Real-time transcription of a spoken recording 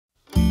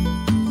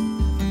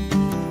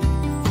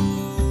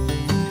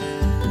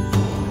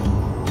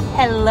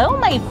Hello,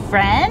 my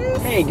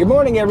friends. Hey, good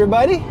morning,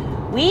 everybody.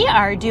 We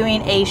are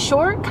doing a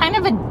short, kind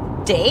of a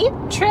day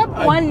trip,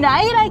 one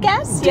night, I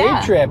guess.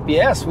 Day trip,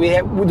 yes.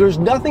 There's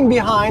nothing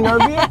behind our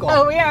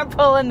vehicle. We aren't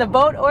pulling the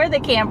boat or the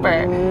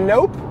camper.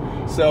 Nope.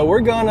 So we're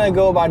gonna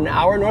go about an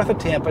hour north of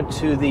Tampa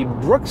to the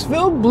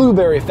Brooksville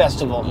Blueberry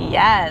Festival.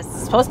 Yes,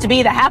 supposed to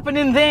be the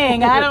happening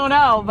thing. I don't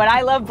know, but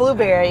I love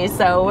blueberries,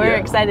 so we're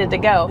excited to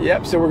go.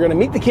 Yep. So we're gonna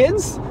meet the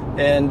kids,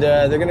 and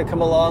they're gonna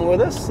come along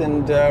with us,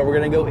 and we're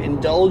gonna go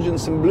indulge in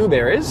some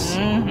blueberries.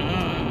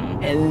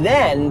 And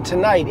then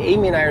tonight,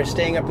 Amy and I are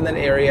staying up in that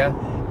area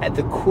at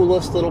the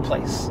coolest little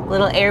place.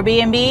 Little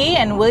Airbnb,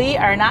 and we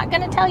are not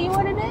going to tell you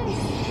what it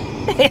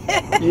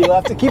is. You'll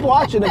have to keep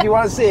watching if you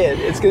want to see it.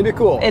 It's going to be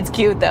cool. It's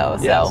cute though,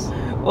 Yes. so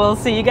we'll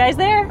see you guys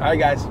there. All right,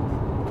 guys.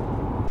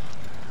 All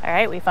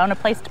right, we found a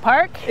place to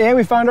park. And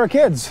we found our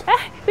kids.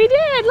 We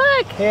did,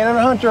 look. Hannah and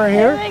Hunter are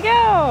here. There they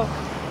go.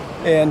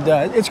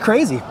 And it's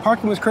crazy.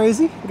 Parking was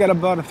crazy. We got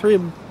about a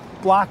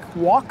 3-block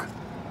walk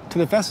to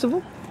the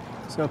festival.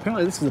 So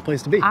apparently this is the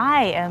place to be.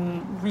 I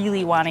am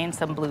really wanting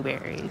some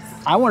blueberries.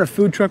 I want a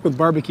food truck with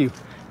barbecue.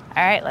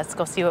 All right, let's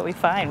go see what we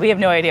find. We have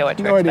no idea what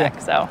to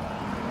expect, so.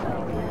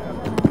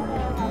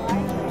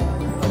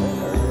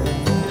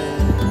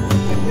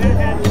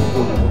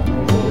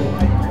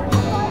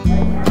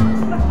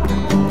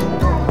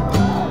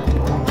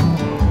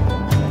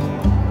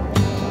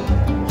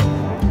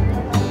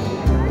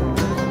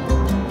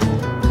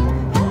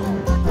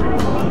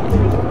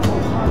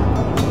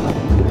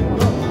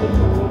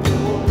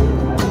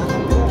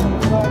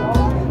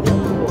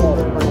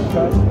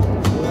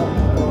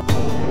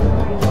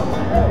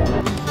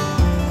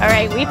 All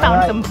right, we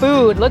found some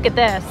food. Look at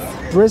this.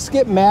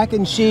 Brisket mac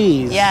and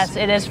cheese. Yes,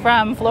 it is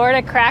from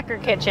Florida Cracker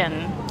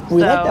Kitchen.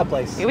 We like that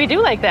place. We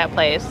do like that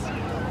place.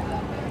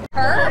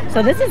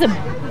 So this is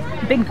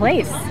a big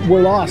place.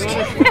 We're lost.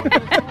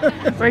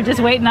 We're just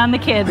waiting on the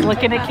kids,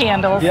 looking at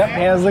candles. Yep,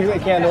 Hannah's looking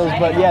at candles,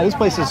 but yeah, this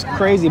place is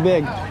crazy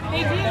big.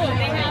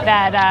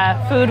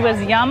 That food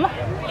was yum.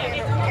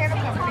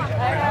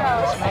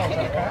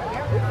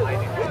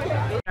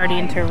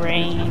 Starting to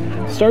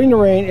rain. Starting to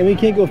rain, and we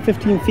can't go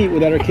 15 feet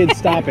without our kids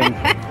stopping.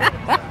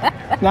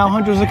 Now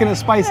Hunter's looking at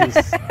spices.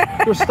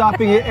 We're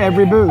stopping at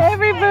every booth.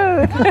 Every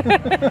booth.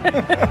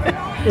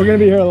 We're gonna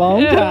be here a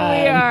long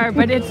time. We are,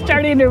 but it's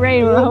starting to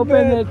rain. We're hoping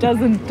it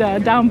doesn't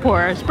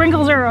downpour.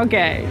 Sprinkles are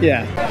okay.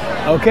 Yeah.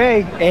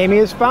 Okay, Amy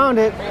has found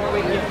it.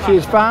 She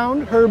has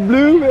found her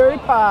blueberry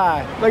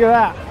pie. Look at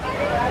that.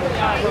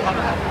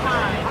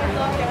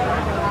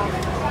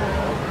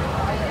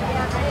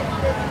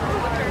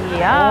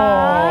 Yum.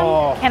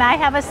 Oh. Can I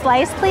have a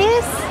slice,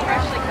 please?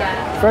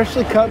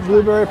 Freshly cut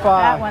blueberry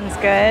pie. That one's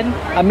good.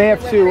 I may have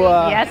to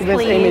Yes,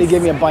 convince please. Amy to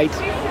give me a bite.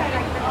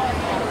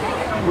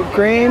 Whipped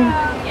cream.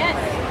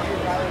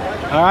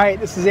 Yes. All right,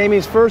 this is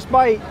Amy's first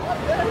bite.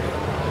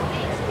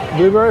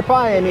 Blueberry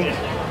pie, Amy.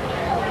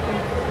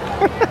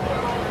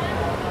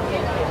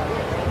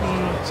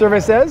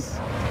 Survey says?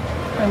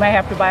 We might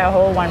have to buy a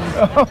whole one.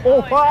 A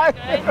whole pie?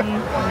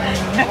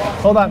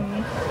 Hold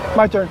on.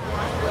 My turn.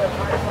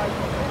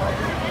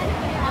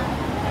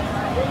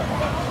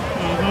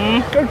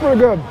 Good for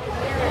good.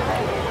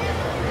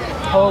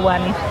 Whole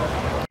one.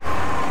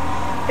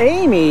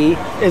 Amy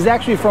is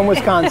actually from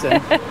Wisconsin,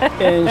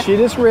 and she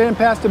just ran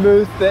past a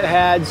booth that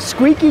had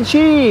squeaky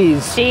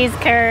cheese. Cheese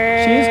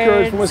curds. Cheese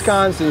curds from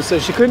Wisconsin, so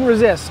she couldn't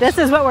resist. This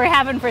is what we're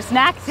having for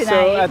snack tonight.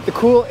 So at the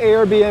cool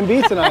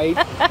Airbnb tonight,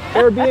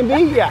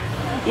 Airbnb, yeah,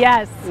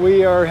 yes.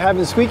 we are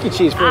having squeaky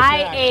cheese for a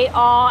snack. I ate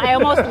all. I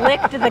almost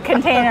licked the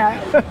container.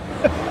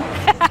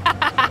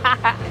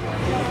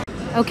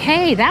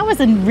 Okay, that was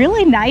a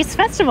really nice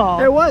festival.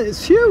 It was.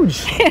 It's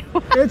huge.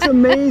 It's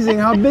amazing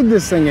how big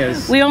this thing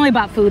is. We only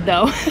bought food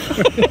though.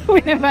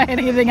 We didn't buy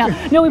anything else.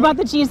 No, we bought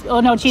the cheese.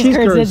 Oh no, cheese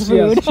curds is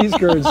food. Yes, cheese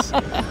curds.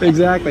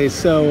 Exactly.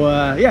 So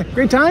yeah,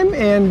 great time,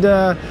 and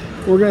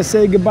we're gonna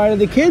say goodbye to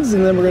the kids,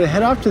 and then we're gonna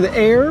head off to the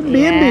Airbnb.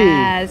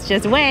 Yes,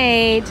 just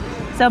wait.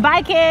 So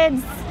bye,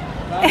 kids.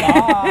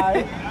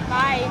 Bye.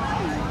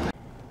 Bye.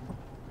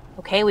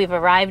 Okay, we've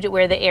arrived at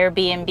where the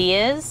Airbnb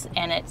is,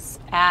 and it's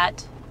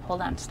at.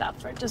 Hold on, stop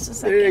for just a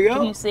second. There you go.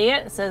 Can you see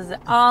it? It says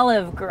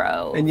Olive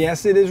Grove. And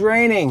yes, it is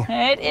raining.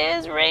 It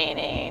is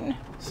raining.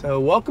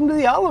 So welcome to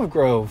the Olive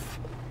Grove.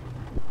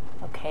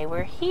 Okay,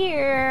 we're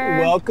here.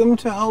 Welcome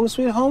to Home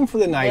Sweet Home for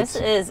the night. This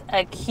is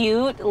a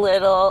cute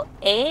little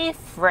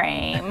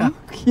A-frame. How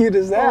cute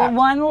is that? It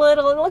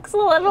looks a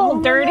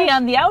little dirty gosh.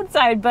 on the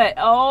outside, but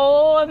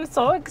oh, I'm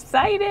so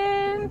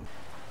excited.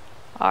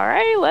 All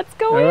right, let's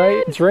go in. All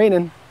right, it's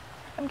raining.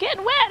 I'm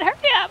getting wet,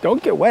 hurry up.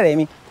 Don't get wet,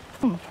 Amy.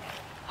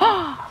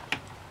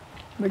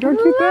 Look how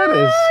cute that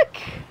is.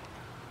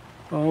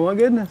 Oh my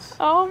goodness.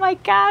 Oh my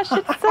gosh,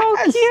 it's so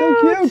cute. It's so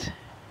cute.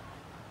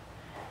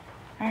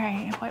 All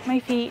right, wipe my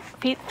feet.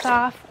 Feet's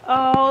off.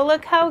 Oh,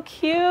 look how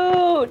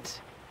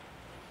cute.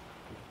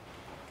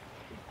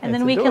 And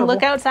then we can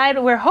look outside.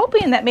 We're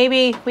hoping that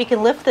maybe we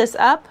can lift this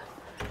up.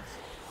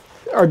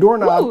 Our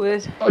doorknob. Ooh,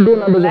 it's Our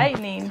doorknob is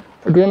lightning.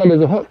 Our doorknob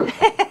is a hook.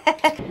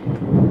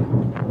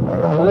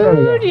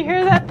 Ooh, do you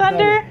hear that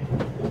thunder?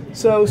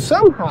 So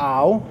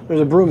somehow,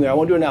 there's a broom there, I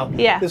won't do it now.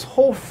 Yeah. This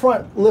whole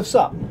front lifts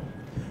up.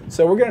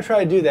 So we're gonna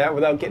try to do that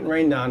without getting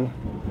rained on.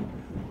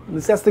 At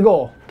least that's the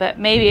goal. But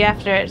maybe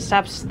after it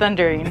stops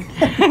thundering.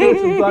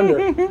 There's some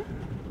thunder.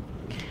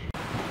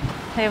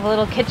 They have a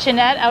little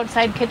kitchenette,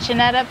 outside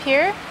kitchenette up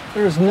here.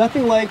 There's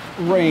nothing like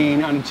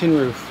rain on a tin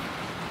roof.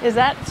 Is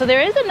that, so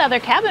there is another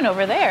cabin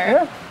over there.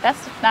 Yeah.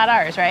 That's not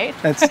ours, right?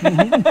 That's,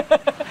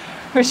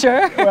 For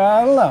sure? well,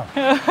 I don't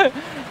know.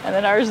 And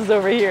then ours is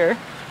over here.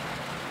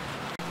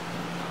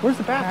 Where's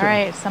the bathroom? All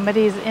right,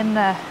 somebody's in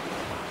the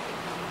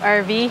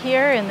RV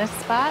here in this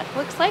spot.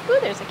 Looks like, ooh,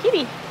 there's a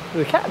kitty.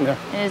 There's a cat in there.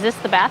 And is this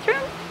the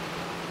bathroom?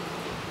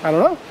 I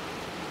don't know.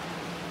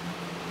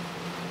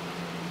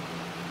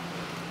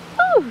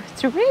 Ooh,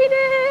 it's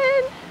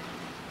raining.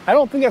 I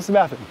don't think that's the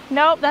bathroom.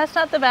 Nope, that's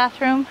not the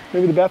bathroom.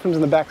 Maybe the bathroom's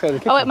in the back side of the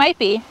kitchen. Oh, it might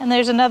be. And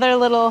there's another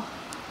little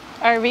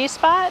RV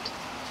spot.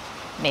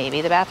 Maybe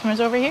the bathroom's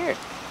over here.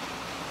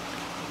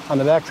 On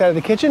the back side of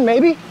the kitchen,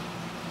 maybe?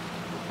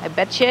 I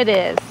bet you it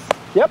is.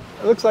 Yep,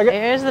 it looks like it.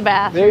 There's the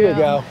bathroom. There you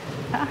go.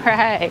 All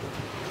right.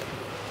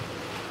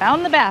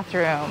 Found the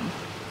bathroom.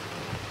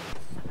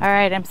 All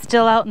right, I'm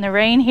still out in the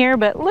rain here,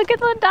 but look at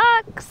the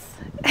ducks.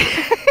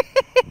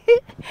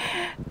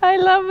 I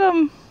love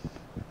them.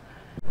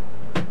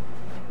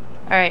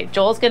 All right,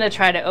 Joel's gonna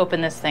try to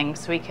open this thing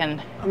so we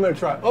can. I'm gonna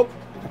try. Oh,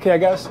 okay, I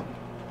guess.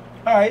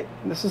 All right,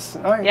 this is,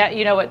 all right. Yeah,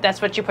 you know what,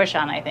 that's what you push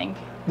on, I think.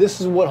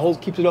 This is what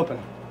keeps it open.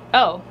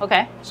 Oh,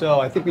 okay. So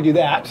I think we do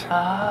that.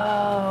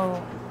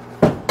 Oh.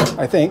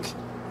 I think.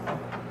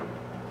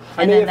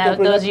 And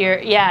then those are your,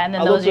 yeah, and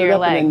then those are your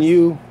legs. And then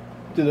you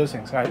do those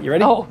things. All right, you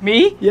ready? Oh,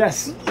 me?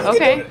 Yes.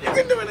 Okay. You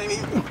can do it, Amy.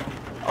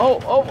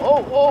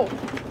 Oh.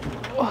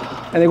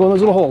 And they go in those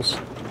little holes.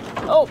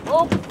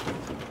 Oh.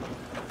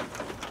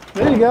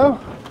 There you go.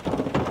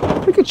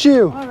 Look at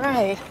you. All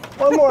right.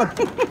 One more.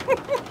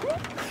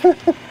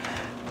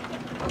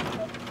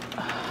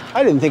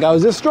 I didn't think I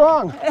was this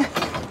strong.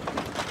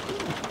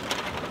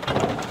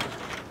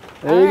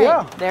 There you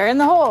go. They're in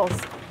the holes.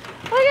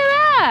 Look at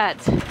that.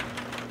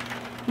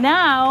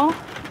 Now,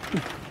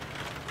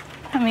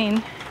 I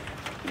mean,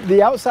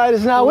 the outside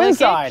is now look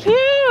inside. At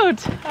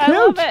cute. I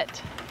love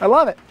it. I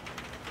love it.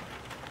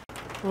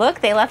 Look,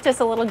 they left us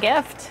a little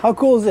gift. How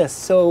cool is this?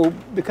 So,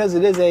 because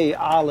it is a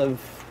olive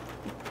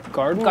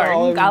garden,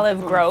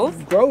 olive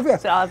grove. Grove, yeah.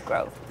 It's an olive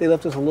grove. They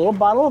left us a little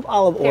bottle of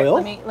olive Here, oil.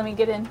 let me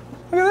get in.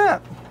 Look at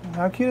that.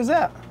 How cute is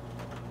that?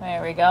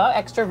 There we go.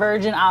 Extra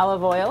virgin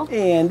olive oil.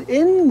 And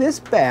in this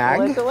bag,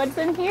 Look at what's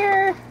in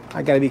here.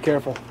 I gotta be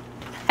careful.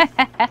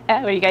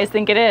 What do you guys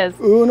think it is?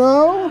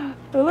 Uno.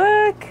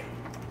 Look.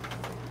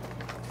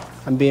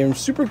 I'm being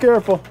super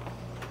careful.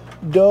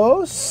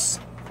 Dos.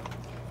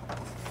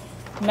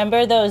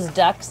 Remember those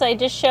ducks I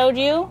just showed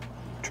you?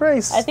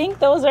 Tres. I think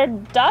those are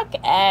duck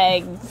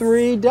eggs.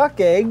 3 duck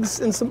eggs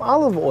and some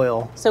olive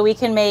oil. So we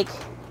can make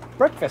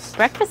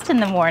Breakfast in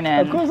the morning.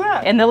 How cool is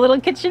that? In the little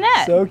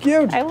kitchenette. So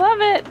cute. I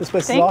love it. This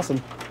place is awesome.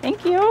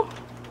 Thank you. All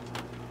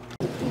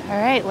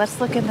right,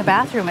 let's look in the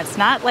bathroom. It's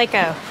not like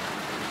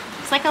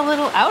it's like a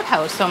little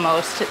outhouse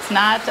almost. It's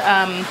not,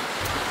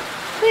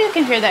 you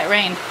can hear that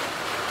rain.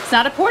 It's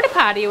not a porta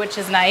potty, which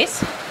is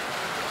nice.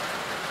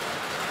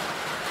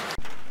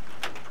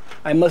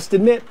 I must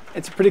admit,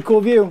 it's a pretty cool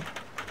view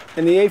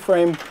in the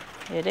A-frame.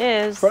 It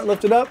is. Front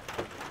lifted up,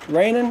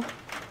 raining.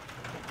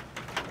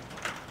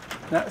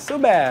 Not so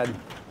bad.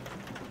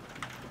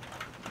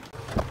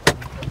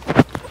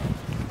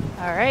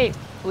 All right,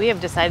 we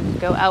have decided to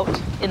go out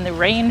in the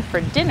rain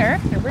for dinner,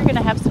 and we're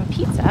gonna have some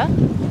pizza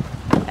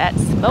at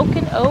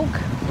Smokin' Oak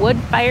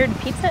Wood-Fired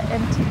Pizza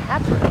and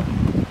Tap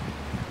Room.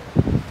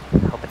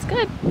 Hope it's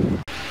good.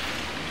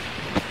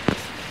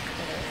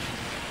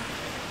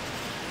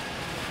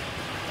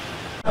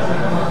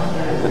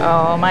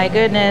 Oh my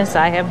goodness,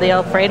 I have the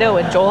Alfredo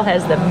and Joel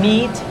has the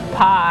meat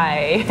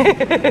pie.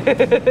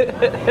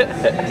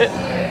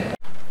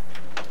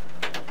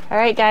 All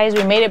right, guys,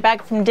 we made it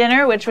back from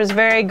dinner, which was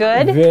very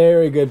good.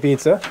 Very good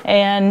pizza.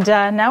 And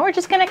now we're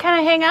just gonna kind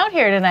of hang out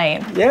here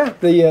tonight. Yeah,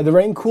 the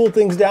rain cooled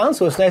things down,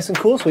 so it's nice and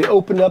cool. So we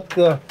opened up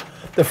the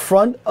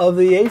front of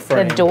the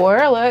A-frame. The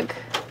door, look.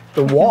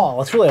 The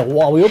wall. It's really a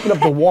wall. We opened up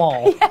the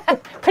wall. Yeah,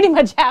 pretty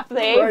much half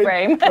the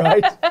A-frame.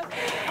 Right.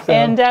 So,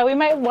 and we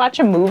might watch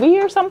a movie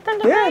or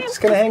something tonight. Yeah, just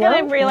gonna hang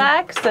out.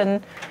 Relax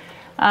and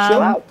chill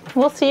out.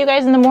 We'll see you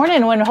guys in the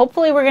morning when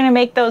hopefully we're gonna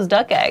make those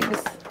duck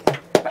eggs.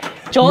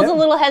 Joel's a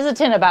little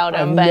hesitant about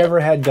them. I've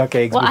never had duck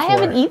eggs before. I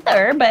haven't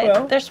either,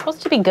 but they're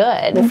supposed to be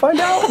good. We'll find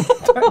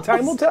out.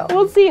 Time will tell.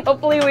 We'll see.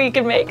 Hopefully we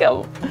can make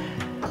them.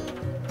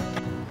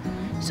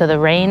 So the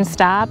rain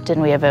stopped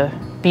and we have a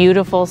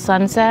beautiful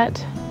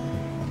sunset.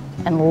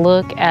 And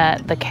look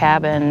at the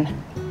cabin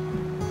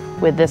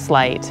with this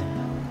light.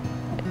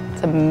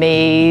 It's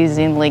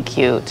amazingly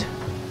cute.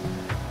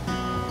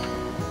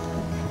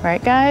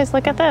 Right, guys?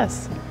 Look at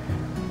this.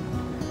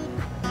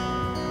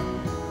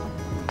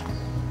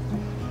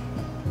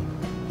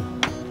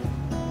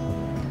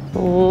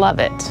 Love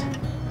it.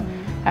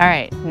 All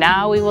right,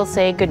 now we will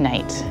say good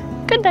night.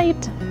 Good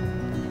night.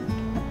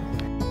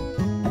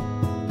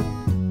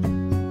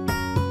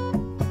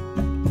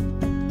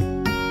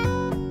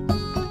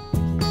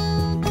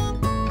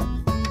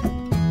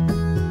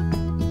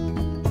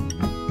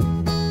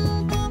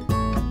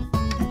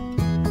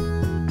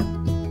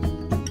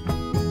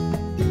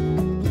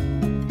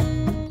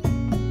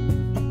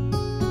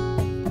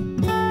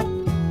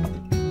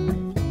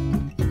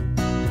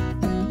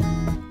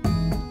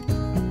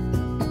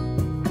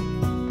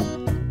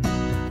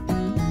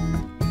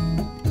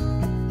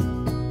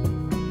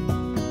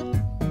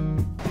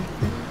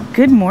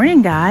 Good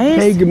morning, guys.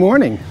 Hey, good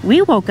morning.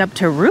 We woke up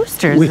to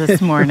roosters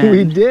this morning.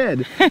 We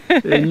did.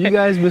 And you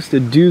guys missed a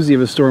doozy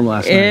of a storm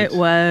last night. It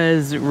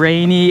was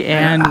rainy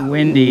and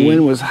windy. The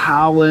wind was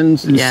howling,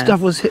 and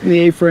stuff was hitting the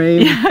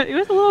A-frame. Yeah, it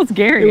was a little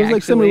scary. It was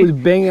like somebody was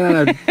banging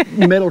on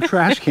a metal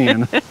trash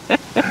can.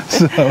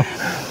 So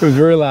it was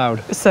very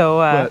loud.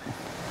 So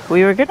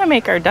we were gonna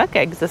make our duck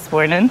eggs this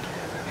morning.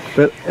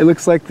 But it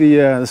looks like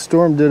the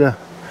storm did a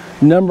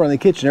number on the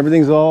kitchen.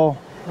 Everything's all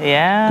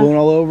blown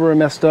all over and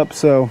messed up.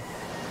 So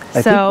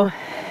I think we'll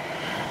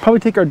probably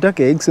take our duck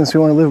eggs, since we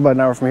want to live about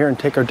an hour from here, and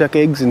take our duck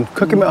eggs and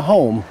cook them at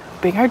home.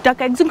 Bring our duck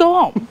eggs and go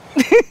home.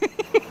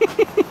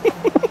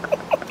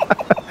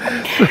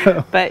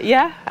 But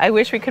yeah, I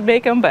wish we could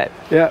make them, but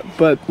yeah.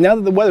 But now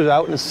that the weather's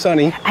out and it's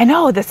sunny, I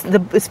know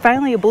it's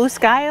finally a blue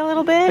sky a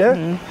little bit.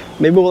 Yeah.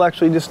 Maybe we'll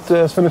actually just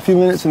spend a few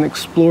minutes and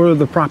explore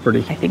the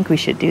property. I think we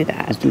should do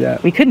that. Let's do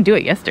that. We couldn't do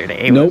it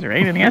yesterday. It was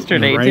raining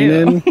yesterday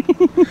too.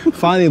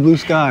 Finally, a blue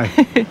sky.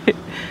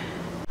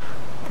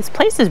 This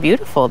place is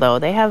beautiful, though.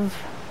 They have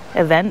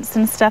events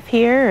and stuff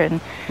here, and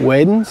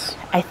weddings.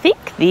 I think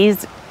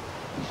this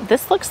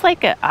looks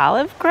like an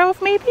olive grove,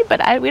 maybe,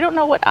 but we don't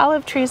know what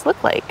olive trees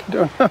look like.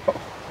 Don't know.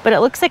 But it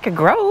looks like a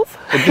grove.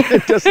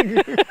 It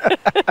doesn't.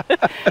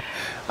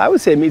 I would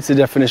say it meets the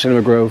definition of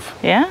a grove.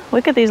 Yeah,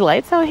 look at these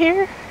lights out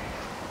here.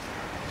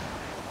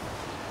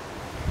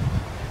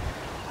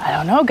 I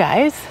don't know,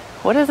 guys.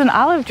 What does an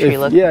olive tree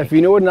look like? Yeah, if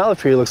you know what an olive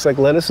tree looks like,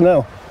 let us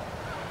know.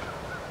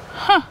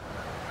 Huh.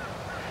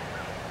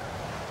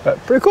 But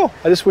pretty cool.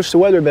 I just wish the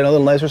weather had been a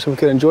little nicer so we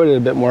could enjoy it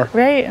a bit more.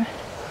 Right.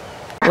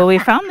 Well, we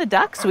found the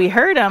ducks. We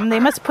heard them. They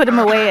must put them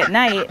away at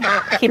night.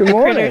 Keep the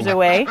critters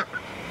away.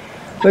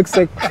 Looks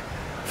like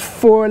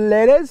 4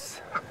 letters.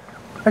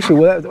 Actually,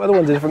 well, the other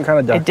one's a different kind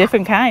of duck. A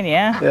different kind,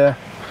 yeah. Yeah.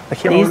 I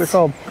can't remember what they're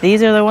called.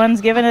 These are the ones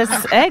giving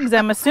us eggs,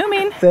 I'm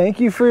assuming. Thank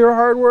you for your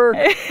hard work.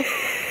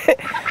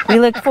 We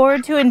look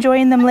forward to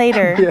enjoying them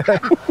later.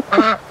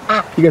 Yeah.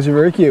 You guys are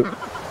very cute.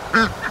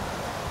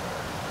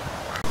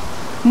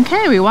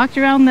 Okay, we walked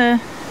around the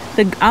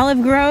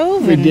olive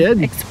grove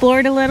and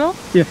explored a little.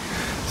 Yeah.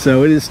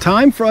 So it is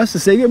time for us to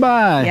say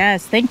goodbye.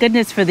 Yes, thank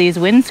goodness for these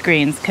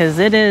windscreens, because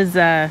it is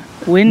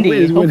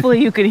windy.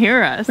 Hopefully you can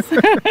hear us.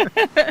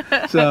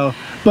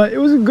 But it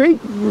was a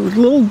great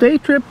little day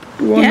trip.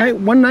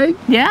 One night.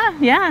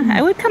 Yeah.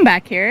 I would come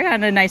back here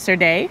on a nicer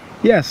day.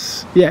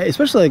 Yes. Yeah,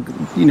 especially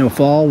like,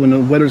 fall when the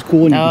weather's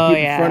cool and you can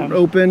keep the front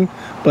open.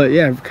 But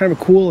yeah, kind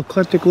of a cool,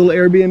 eclectic little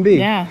Airbnb.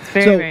 Yeah, it's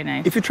very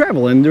nice. If you're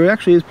traveling, there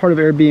actually is part of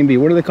Airbnb.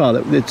 What do they call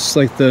it? It's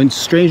like the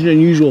strange and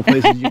unusual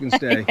places you can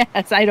stay.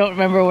 Yes, I don't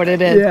remember what it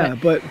is. Yeah,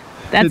 but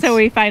that's how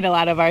we find a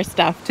lot of our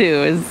stuff too,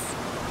 is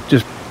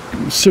just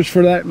search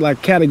for that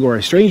like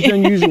category, strange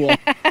and unusual.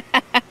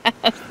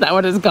 That's not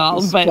what it's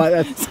called, but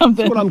that's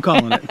what I'm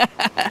calling it.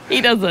 He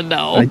doesn't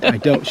know. I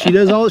don't. She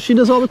does all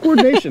the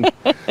coordination.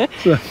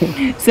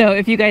 So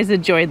if you guys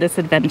enjoyed this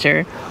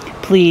adventure,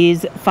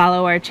 please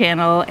follow our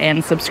channel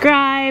and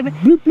subscribe.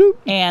 Bloop, bloop.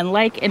 And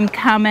like and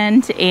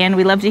comment, and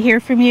we love to hear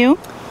from you.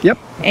 Yep.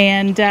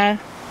 And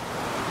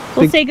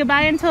we'll say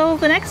goodbye until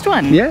the next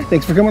one. Yeah,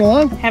 thanks for coming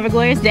along. Have a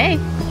glorious day.